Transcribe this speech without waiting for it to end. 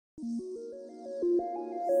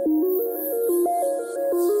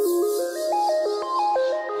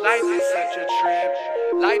Life is such a trip.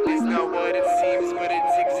 Life is not what it seems, but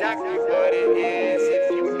it's exactly what it is,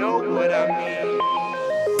 if you know what I mean.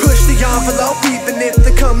 Push the envelope even if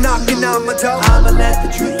they come knocking on my door. I'ma let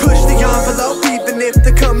the truth push the envelope even if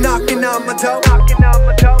they come knocking on my door.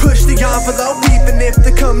 Push the envelope even if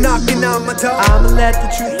they come knocking on my door. I'ma let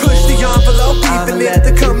the truth push the envelope even if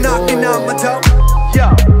they come knocking on my door.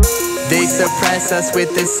 Yo. They suppress us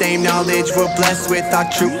with the same knowledge we're blessed with.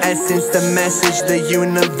 Our true essence, the message, the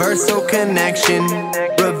universal connection.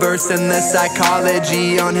 Reversing the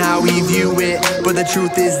psychology on how we view it, but the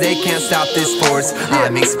truth is they can't stop this force.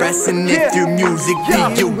 I'm expressing it through music.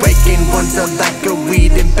 The awakened ones are like a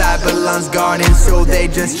weed in Babylon's garden, so they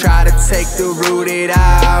just try to take the rooted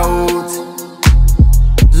out.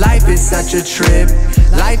 Life is such a trip.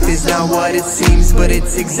 Life is not what it seems, but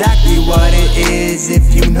it's exactly what it is,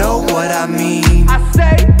 if you know what I mean. I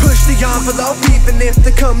say, push the envelope even if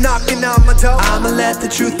they come knocking on my door. I'ma let the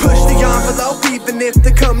truth push the envelope even if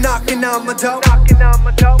they come knocking on my door.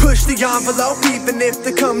 Push the envelope even if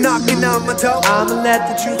they come knocking on my door. I'ma let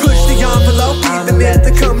the truth push the envelope even if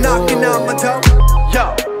they come knocking on my door.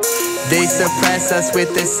 Yo. They suppress us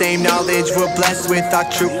with the same knowledge we're blessed with. Our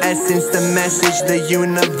true essence, the message, the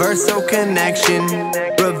universal connection.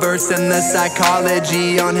 Reversing the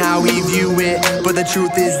psychology on how we view it, but the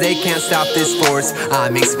truth is they can't stop this force.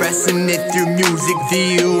 I'm expressing it through music.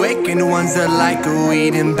 The awakened ones are like a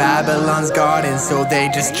weed in Babylon's garden, so they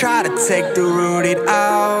just try to take the rooted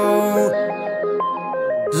out.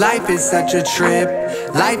 Life is such a trip.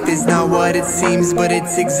 Life is not what it seems, but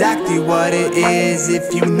it's exactly what it is,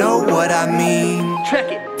 if you know what I mean. Check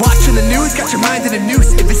it. Watching the news, got your mind in a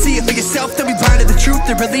noose. If you see it for yourself, don't be blind to the truth.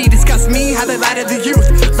 They really disgust me, how they lie to the youth.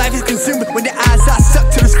 Life is consumed when your eyes are stuck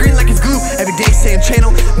to the screen like it's glue. Every day same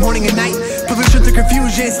channel, morning and night. Pollution through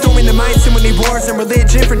confusion, storming the mind. So many wars and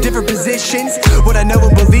religion from different positions. What I know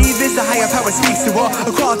and believe is the higher power speaks to all.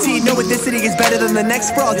 Equality, no ethnicity is better than the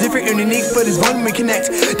next. We're all different and unique, but as one we connect.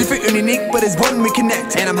 Different and unique, but as one we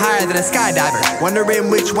connect. And I'm higher than a skydiver, wondering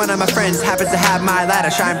which one of my friends happens to have my light. I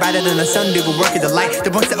shine brighter than the sun, do the work of the light. The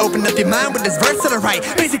ones that open up your mind with this verse to the right.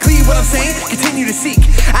 Basically what I'm saying, continue to seek.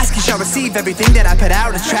 Ask, you shall receive. Everything that I put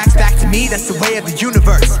out attracts back to me. That's the way of the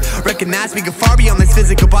universe. Recognize me, go far beyond this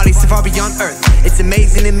physical body, so far beyond earth. It's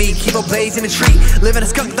amazing to me, keep on blazing a tree. Living a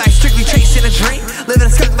skunk life, strictly chasing a dream. Living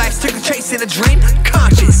a skunk life, strictly chasing a dream.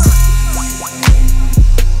 Conscious.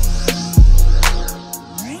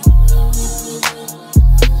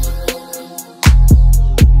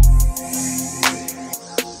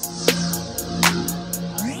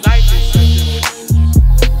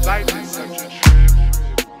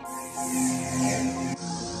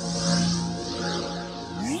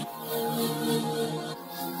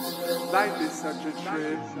 Life is such a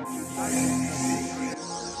trip.